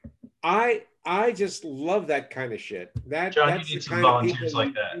 Serving. I just love that kind of shit. That's John, you need some volunteers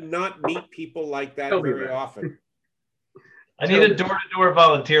like that. Do not meet people like that very often. I need a door-to-door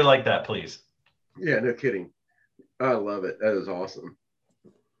volunteer like that, please. Yeah, no kidding. I love it. That is awesome.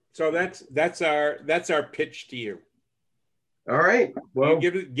 So that's our pitch to you. All right. Well,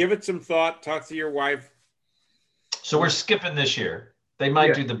 give it some thought. Talk to your wife. So we're skipping this year. They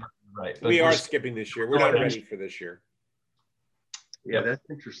might do the right. But we are skipping this year. We're not ready for this year. Yeah, that's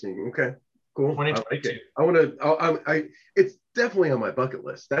interesting. Okay, cool. I like it. It's definitely on my bucket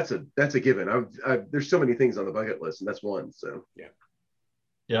list. That's a given. There's so many things on the bucket list, and that's one. So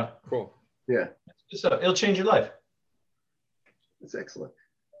yeah, cool. Yeah, so it'll change your life. That's excellent.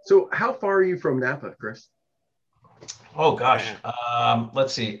 So, how far are you from Napa, Chris? Oh gosh,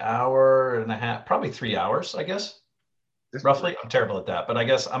 let's see, hour and a half, probably 3 hours, I guess. Roughly. I'm terrible at that, but I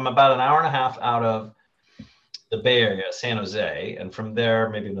guess I'm about an hour and a half out of the Bay Area, San Jose, and from there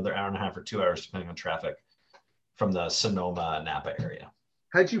maybe another hour and a half or 2 hours, depending on traffic, from the Sonoma, Napa area.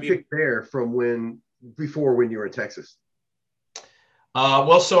 How'd you pick there from before when you were in Texas?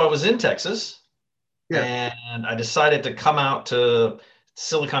 Well, so I was in Texas, and I decided to come out to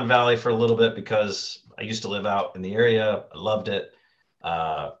Silicon Valley for a little bit because I used to live out in the area. I loved it.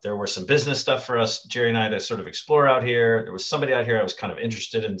 There were some business stuff for us, Jerry and I, to sort of explore out here. There was somebody out here I was kind of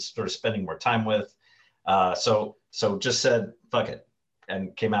interested in sort of spending more time with. So just said, fuck it,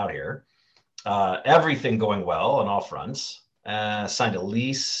 and came out here. Everything going well on all fronts. Signed a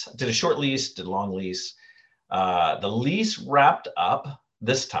lease, did a short lease, did a long lease. The lease wrapped up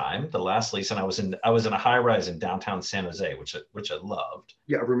this time, the last lease, and I was in a high rise in downtown San Jose, which I loved.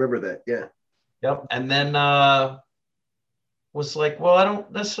 Yeah, I remember that. Yeah. Yep. And then was like, well, I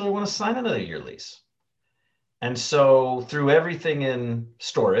don't necessarily want to sign another year lease. And so threw everything in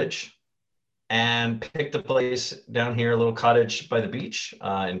storage and picked a place down here, a little cottage by the beach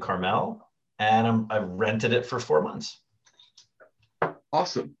in Carmel. And I rented it for 4 months.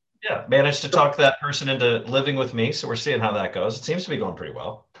 Awesome. Yeah, managed to talk that person into living with me. So we're seeing how that goes. It seems to be going pretty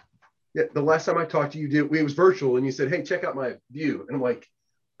well. Yeah, the last time I talked to you, it was virtual, and you said, "Hey, check out my view," and I'm like,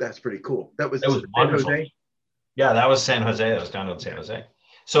 "That's pretty cool." It was wonderful. San Jose? Yeah, that was San Jose. That was down in San Jose.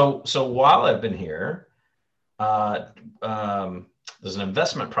 So while I've been here, there's an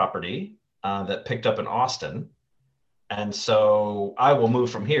investment property that picked up in Austin, and so I will move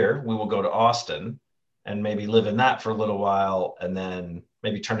from here. We will go to Austin and maybe live in that for a little while, and then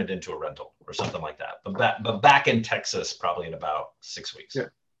maybe turn it into a rental or something like that. But back in Texas, probably in about 6 weeks. Yeah.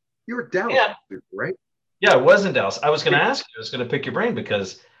 You were Dallas, right? Yeah, I was in Dallas. I was going to ask you, I was going to pick your brain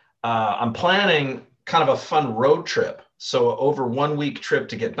because I'm planning kind of a fun road trip. So over 1 week trip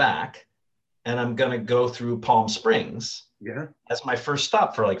to get back, and I'm going to go through Palm Springs. Yeah. That's my first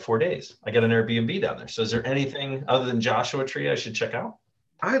stop for like 4 days. I got an Airbnb down there. So is there anything other than Joshua Tree I should check out?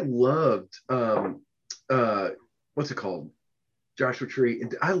 I loved, what's it called? Joshua Tree.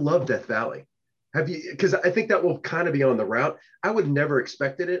 And I love Death Valley. Have you, because I think that will kind of be on the route. I would never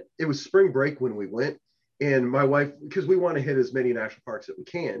expected it. It was spring break when we went, and my wife, because we want to hit as many national parks that we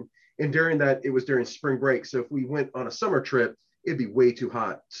can. And during that, it was during spring break. So if we went on a summer trip, it'd be way too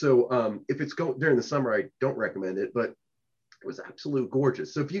hot. So if it's during the summer, I don't recommend it, but it was absolutely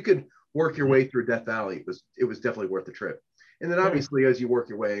gorgeous. So if you could work your way through Death Valley, it was definitely worth the trip. And then obviously, as you work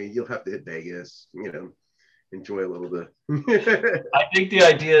your way, you'll have to hit Vegas, enjoy a little bit. I think the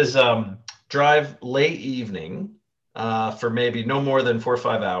idea is drive late evening for maybe no more than 4 or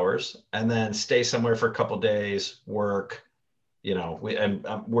 5 hours, and then stay somewhere for a couple days, work, you know,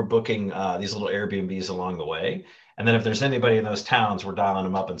 we're booking these little Airbnbs along the way. And then if there's anybody in those towns, we're dialing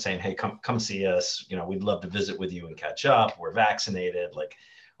them up and saying, hey, come see us. You know, we'd love to visit with you and catch up. We're vaccinated. Like,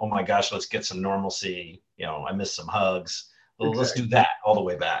 oh my gosh, let's get some normalcy. You know, I miss some hugs. Well, Exactly. Let's do that all the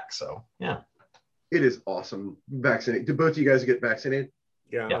way back. So, yeah. It is awesome. Vaccinate. Did both of you guys get vaccinated?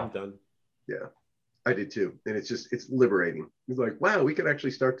 Yeah, Yeah. I'm done. Yeah, I did too. And it's liberating. It's like, wow, we could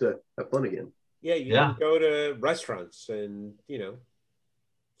actually start to have fun again. Yeah, you Yeah. can go to restaurants and, you know,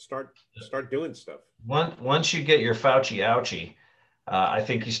 start doing stuff. Once you get your Fauci ouchie, I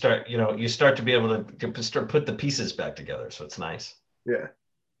think you start to be able to start put the pieces back together. So it's nice. Yeah.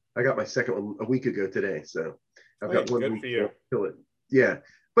 I got my second one a week ago today. So I've got 1 good week for you. to fill it. Yeah.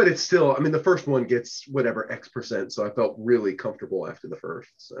 But it's still, I mean, the first one gets whatever X%. So I felt really comfortable after the first.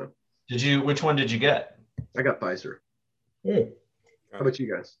 So Which one did you get? I got Pfizer. How about you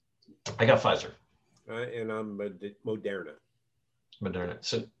guys? I got Pfizer. And I'm Moderna. Moderna.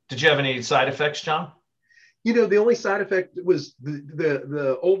 So did you have any side effects, John? You know, the only side effect was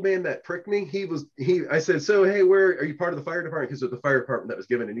the old man that pricked me. I said, so, hey, where are you part of the fire department? Because of the fire department that was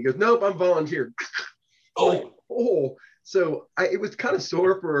given. And he goes, nope, I'm volunteer. So it was kind of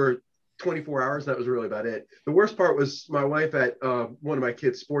sore for 24 hours. That was really about it. The worst part was my wife at one of my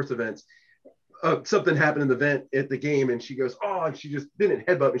kids' sports events. Something happened in the vent at the game, and she goes, oh, and she just didn't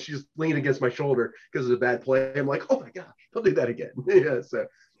headbutt me. She just leaned against my shoulder because it was a bad play. I'm like, oh my gosh, don't do that again. Yeah. So,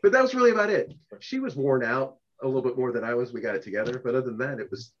 but that was really about it. She was worn out a little bit more than I was. We got it together, but other than that,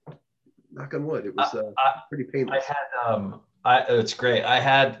 it was, knock on wood, it was pretty painless. I had it's great. I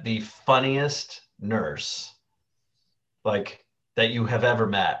had the funniest nurse like that you have ever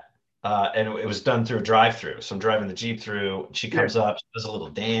met. And it was done through a drive-through. So I'm driving the Jeep through. She comes up, she does a little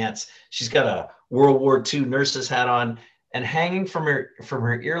dance. She's got a World War II nurse's hat on, and hanging from her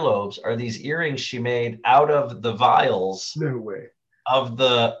earlobes are these earrings she made out of the vials. No way. Of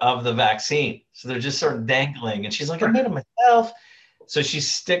the vaccine. So they're just sort of dangling. And she's like, I made them myself. So she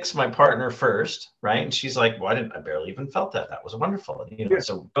sticks my partner first, right? And she's like, well, I barely even felt that. That was wonderful. And,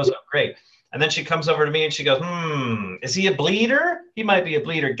 so it goes up great. And then she comes over to me and she goes, is he a bleeder? He might be a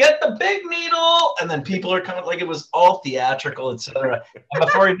bleeder. Get the big needle. And then people are coming, like it was all theatrical, etc. And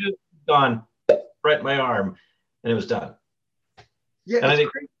before I knew it, gone right in my arm, and it was done. Yeah, and I think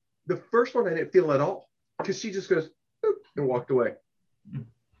the first one I didn't feel at all because she just goes boop, and walked away.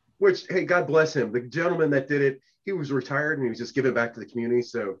 Which, hey, God bless him. The gentleman that did it, he was retired and he was just giving back to the community.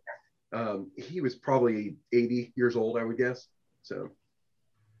 So he was probably 80 years old, I would guess. So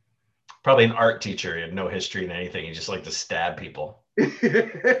probably an art teacher. He had no history in anything. He just liked to stab people.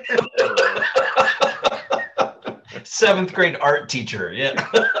 7th grade art teacher. Yeah.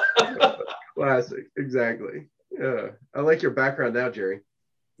 Classic. Exactly. Yeah. I like your background now, Jerry.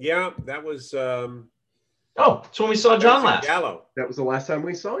 Yeah, that was it's when we saw John last. Gallo. That was the last time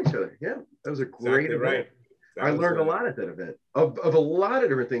we saw each other. Yeah. That was a great Exactly event. Right. I learned a lot at that event of a lot of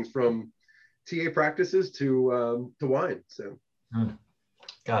different things, from TA practices to wine. So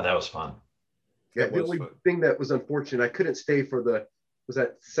God, that was fun. Yeah, the only thing that was unfortunate, I couldn't stay for was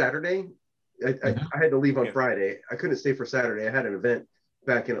that Saturday? I had to leave on Friday. I couldn't stay for Saturday. I had an event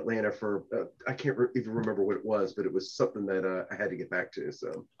back in Atlanta for, I can't even remember what it was, but it was something that I had to get back to.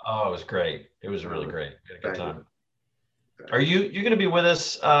 So. Oh, it was great. It was really great. We had a good time. Are you're going to be with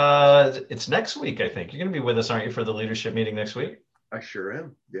us? It's next week, I think. You're going to be with us, aren't you, for the leadership meeting next week? I sure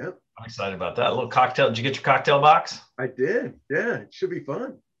am. Yeah. I'm excited about that. A little cocktail. Did you get your cocktail box? I did. Yeah. It should be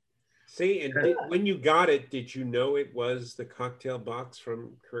fun. See, and when you got it, did you know it was the cocktail box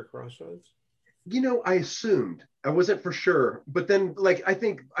from Career Crossroads? You know, I assumed. I wasn't for sure. But then, like, I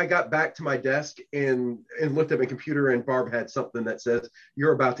think I got back to my desk and looked at my computer, and Barb had something that says,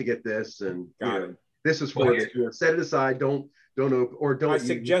 you're about to get this. And this is for this. Set it aside. Don't open, or don't. I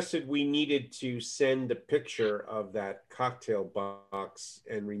suggested we needed to send a picture of that cocktail box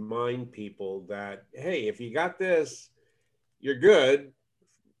and remind people that, hey, if you got this, you're good,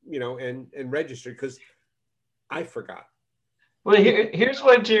 and register, because I forgot. Well, here's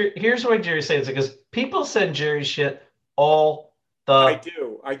what Jerry's saying, because people send Jerry shit all the I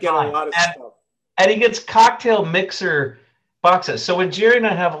do. I get a lot of stuff. And he gets cocktail mixer boxes. So when Jerry and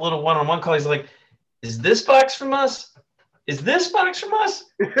I have a little one-on-one call, he's like, is this box from us? Is this box from us?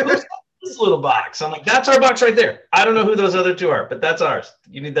 Who's this little box? I'm like, that's our box right there. I don't know who those other two are, but that's ours.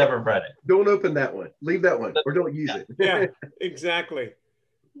 You need that for Friday. Don't open that one. Leave that one, or don't use it. Yeah, exactly.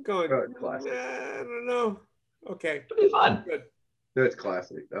 Going, I don't know. Okay. It'll be fun. Good. That's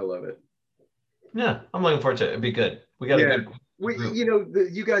classic. I love it. Yeah, I'm looking forward to it. It'd be good. We got a good group.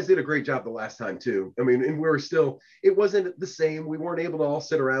 You guys did a great job the last time too. I mean, and it wasn't the same. We weren't able to all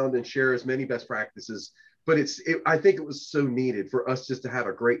sit around and share as many best practices, but I think it was so needed for us just to have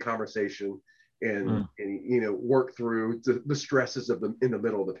a great conversation and work through the stresses in the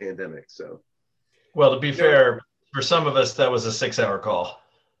middle of the pandemic. So, well, to be fair, for some of us, that was a 6-hour call.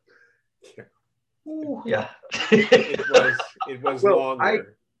 Yeah. It was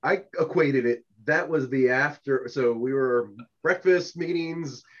longer. I equated it. That was the after. So we were breakfast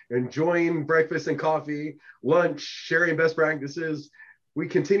meetings, enjoying breakfast and coffee, lunch, sharing best practices. We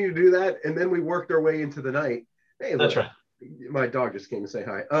continued to do that. And then we worked our way into the night. Hey, that's right. My dog just came to say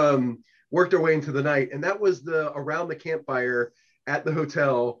hi. Worked our way into the night. And that was around the campfire at the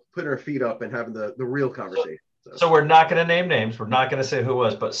hotel, putting our feet up and having the real conversation. So we're not going to name names. We're not going to say who it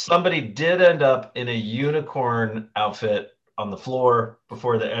was, but somebody did end up in a unicorn outfit on the floor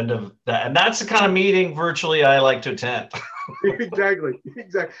before the end of that. And that's the kind of meeting virtually I like to attend. Exactly.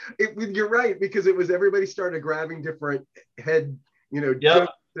 You're right, because it was everybody started grabbing different head,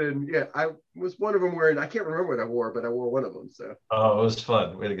 jokes, and I was one of them wearing, I can't remember what I wore, but I wore one of them. So it was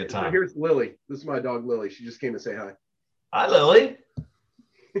fun. We had a good time. So here's Lily. This is my dog, Lily. She just came to say hi. Hi, Lily.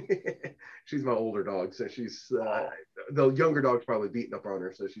 She's my older dog, so she's the younger dog's probably beating up on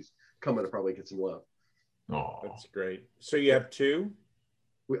her, so she's coming to probably get some love. Oh, that's great. So you have two?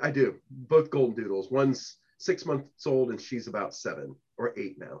 I do. Both golden doodles. One's 6 months old and she's about 7 or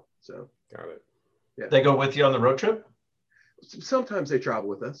 8 now. So got it. Yeah. They go with you on the road trip? Sometimes they travel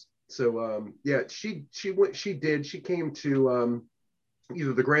with us. So she came to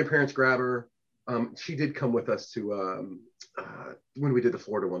either the grandparents grab her. She did come with us to when we did the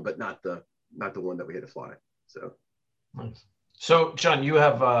Florida one, but not the one that we had to fly. So nice. So John, you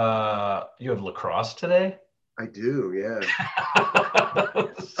have lacrosse today? I do, yeah.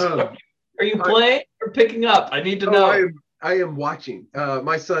 Are you playing or picking up? I need to know. I am watching.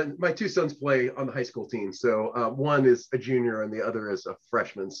 My two sons play on the high school team. So one is a junior and the other is a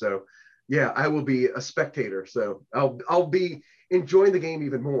freshman. So yeah, I will be a spectator. So I'll be enjoying the game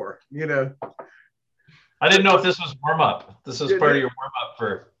even more, I didn't know if this was warm up. This was part of your warm up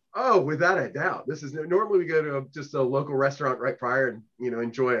for. Oh, without a doubt. This is normally we go to just a local restaurant right prior and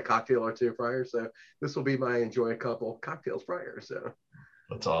enjoy a cocktail or two prior. So this will be my enjoy a couple cocktails prior. So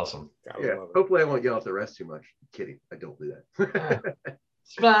that's awesome. Yeah. Hopefully I won't yell at the rest too much. I'm kidding. I don't do that.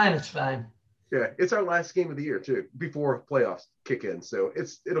 It's fine. It's fine. Yeah, it's our last game of the year too, before playoffs kick in. So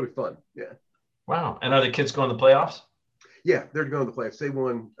it'll be fun. Yeah. Wow. And are the kids going to the playoffs? Yeah, they're going to the playoffs. They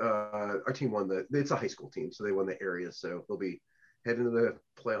won. Our team won it's a high school team, so they won the area. So they'll be heading to the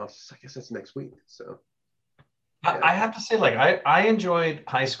playoffs. I guess that's next week. So yeah. I have to say, I enjoyed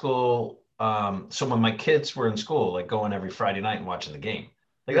high school. So when my kids were in school, going every Friday night and watching the game,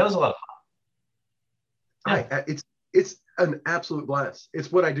 that was a lot of fun. Yeah. It's an absolute blast.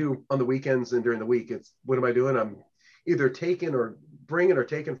 It's what I do on the weekends and during the week. It's what am I doing? I'm either taking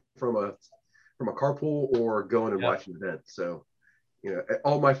from a carpool or going and watching an event. So,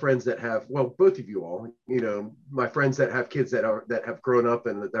 all my friends that have, well, both of you all, my friends that have kids that have grown up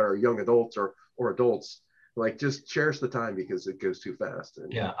and that are young adults or adults, just cherish the time because it goes too fast.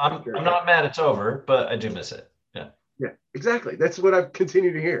 And I'm not mad it's over, but I do miss it. Yeah, exactly. That's what I've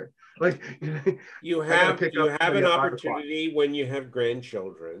continued to hear. You have an opportunity when you have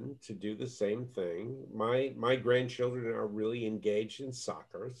grandchildren to do the same thing. My grandchildren are really engaged in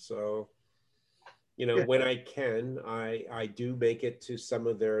soccer, so when I can, I do make it to some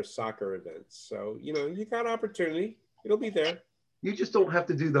of their soccer events. So you got opportunity; it'll be there. You just don't have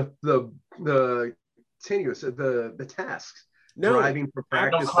to do the tenuous the tasks. No, driving for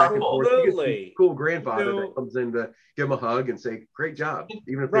practice back and forth. Cool grandfather that comes in to give him a hug and say, "Great job,"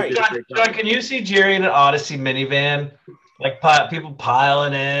 even if they did a great job. John, can you see Jerry in an Odyssey minivan, people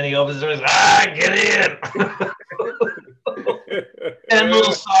piling in? He opens the doors, get in. And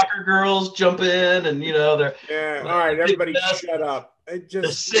little soccer girls jump in, and they're all right. Everybody, shut up! They're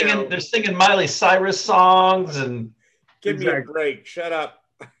singing Miley Cyrus songs, and give me a break. Shut up.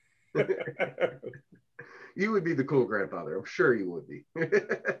 You would be the cool grandfather. I'm sure you would be.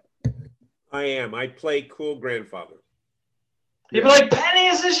 I am. I play cool grandfather. You'd be like, Penny,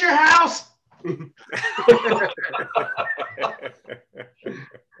 is this your house?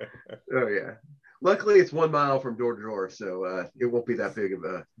 Oh yeah. Luckily, it's 1 mile from door to door, so it won't be that big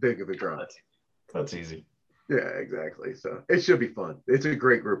of a drive. That's easy. Yeah, exactly. So it should be fun. It's a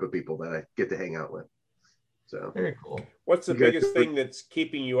great group of people that I get to hang out with. So very cool. What's the biggest thing that's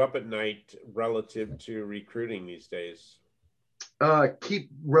keeping you up at night relative to recruiting these days? Keep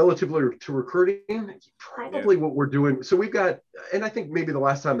relatively to recruiting. It's probably what we're doing. So we've got, and I think maybe the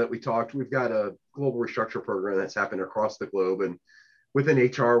last time that we talked, we've got a global restructure program that's happened across the globe, and within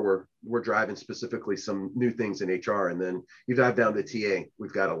HR, we're driving specifically some new things in HR, and then you dive down to TA.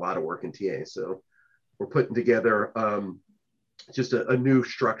 We've got a lot of work in TA. So we're putting together just a new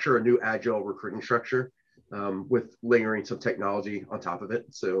structure, a new agile recruiting structure with layering some technology on top of it.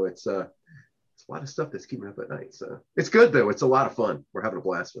 So it's a lot of stuff that's keeping up at night. So it's good though. It's a lot of fun. We're having a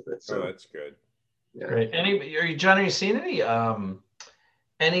blast with it. So that's good. Yeah. Great. John, are you seeing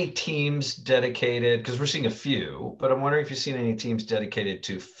any teams dedicated, because we're seeing a few, but I'm wondering if you've seen any teams dedicated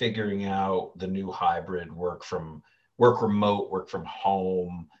to figuring out the new hybrid work remote, work from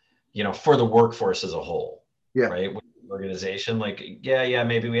home, for the workforce as a whole. Yeah. Right. Organization, like,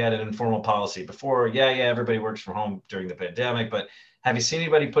 maybe we had an informal policy before. Everybody works from home during the pandemic, but have you seen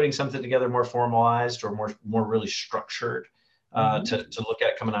anybody putting something together more formalized or more really structured to look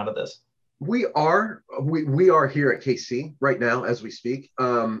at coming out of this? We are here at KC right now as we speak.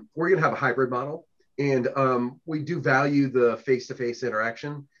 We're going to have a hybrid model, and we do value the face-to-face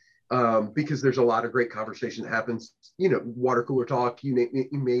interaction because there's a lot of great conversation that happens, water cooler talk, you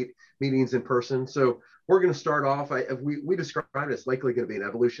made meetings in person. So we're going to start off, we describe it as likely going to be an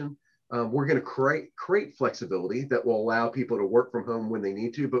evolution. We're going to create flexibility that will allow people to work from home when they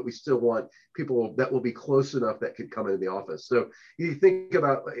need to, but we still want people that will be close enough that could come into the office. So you think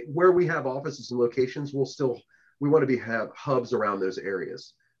about where we have offices and locations, we want to have hubs around those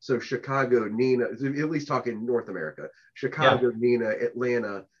areas. So Chicago, Neenah, at least talking North America, Chicago, Neenah,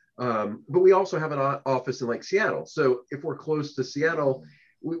 Atlanta, but we also have an office in like Seattle. So if we're close to Seattle,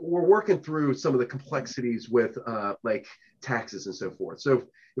 we're working through some of the complexities with like taxes and so forth. So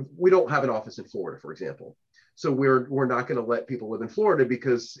if we don't have an office in Florida, for example, so we're not going to let people live in Florida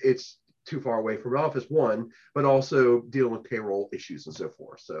because it's too far away from an office, one, but also dealing with payroll issues and so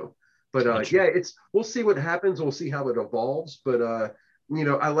forth. So, but we'll see what happens. We'll see how it evolves. But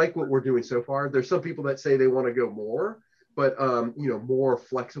I like what we're doing so far. There's some people that say they want to go more, but more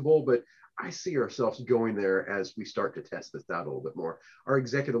flexible. But I see ourselves going there as we start to test this out a little bit more. Our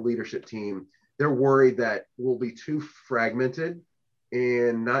executive leadership team, they're worried that we'll be too fragmented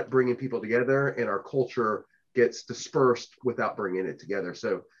and not bringing people together, and our culture gets dispersed without bringing it together.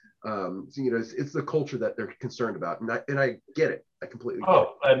 So, it's the culture that they're concerned about, and I get it. I completely get it.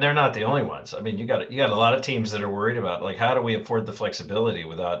 And they're not the only ones. I mean, you got a lot of teams that are worried about, like, how do we afford the flexibility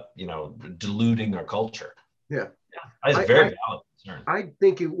without diluting our culture? Yeah, that's a very valid concern. I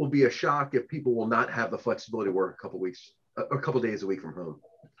think it will be a shock if people will not have the flexibility to work a couple days a week from home,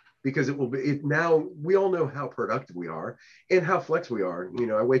 because now we all know how productive we are and how flex we are.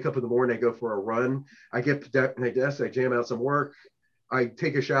 I wake up in the morning, I go for a run, I get to my desk, I jam out some work, I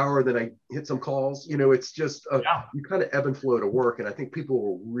take a shower, then I hit some calls. It's just you kind of ebb and flow to work, and I think people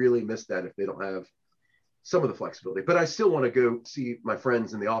will really miss that if they don't have some of the flexibility. But I still want to go see my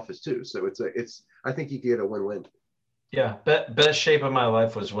friends in the office too. So I think you get a win-win. Yeah, best shape of my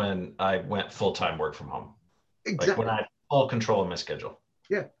life was when I went full-time work from home. Exactly. Like when I had full control of my schedule.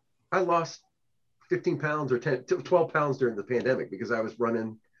 Yeah, I lost 15 pounds or 12 pounds during the pandemic because I was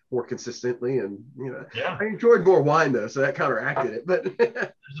running more consistently, and I enjoyed more wine though, so that counteracted it. But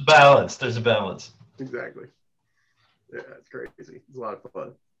there's a balance. Exactly. Yeah, it's crazy. It's a lot of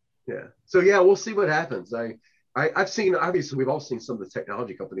fun. Yeah. So we'll see what happens. I've seen, obviously we've all seen some of the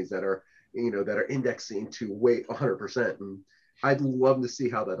technology companies that are indexing to weight 100%, and I'd love to see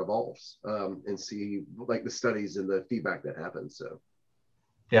how that evolves and see like the studies and the feedback that happens. So.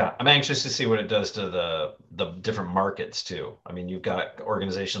 Yeah, I'm anxious to see what it does to the different markets too. I mean, you've got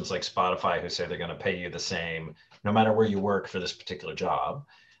organizations like Spotify who say they're going to pay you the same no matter where you work for this particular job,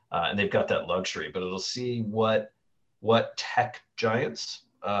 and they've got that luxury. But it'll see what tech giants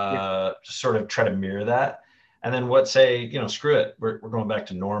sort of try to mirror that, and then what say, screw it, we're going back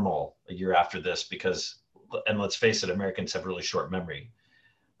to normal a year after this and let's face it, Americans have really short memory.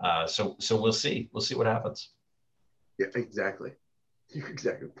 So we'll see what happens. Yeah, exactly.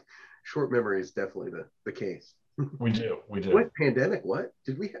 Exactly. Short memory is definitely the case. We do. What pandemic? What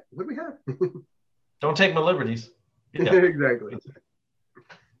did we have? Don't take my liberties. Exactly.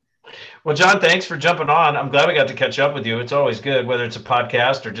 Well, John, thanks for jumping on. I'm glad we got to catch up with you. It's always good, whether it's a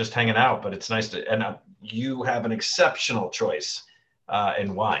podcast or just hanging out, but it's nice to, and you have an exceptional choice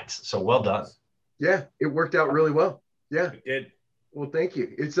in wines. So well done. Yeah, it worked out really well. Yeah. It did. Well, thank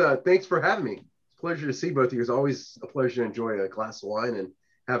you. It's thanks for having me. Pleasure to see both of you. It's always a pleasure to enjoy a glass of wine and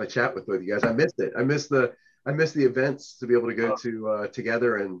have a chat with both of you guys. I missed it. I missed the events to be able to go to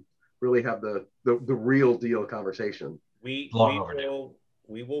together and really have the real deal conversation. We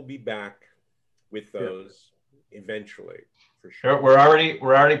will be back with those eventually, for sure. We're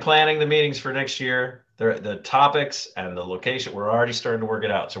already planning the meetings for next year. The topics and the location. We're already starting to work it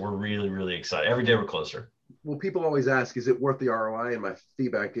out. So we're really, really excited. Every day we're closer. Well, people always ask, is it worth the ROI? And my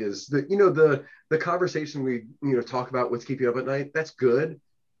feedback is that, the conversation we, talk about what's keeping you up at night, that's good.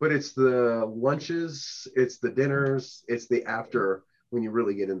 but it's the lunches, it's the dinners, it's the after when you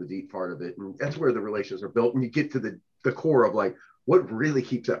really get in the deep part of it. And that's where the relations are built. And you get to the core of like what really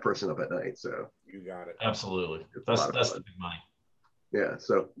keeps that person up at night. So you got it. Absolutely. That's the big money. Yeah.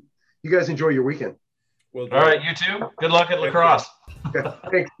 So you guys enjoy your weekend. Well, all right, you too. Good luck at lacrosse. Okay,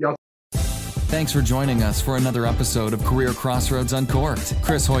 thanks, y'all. Thanks for joining us for another episode of Career Crossroads Uncorked.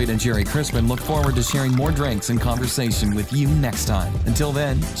 Chris Hoyt and Jerry Crispin look forward to sharing more drinks and conversation with you next time. Until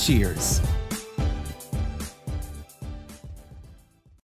then, cheers.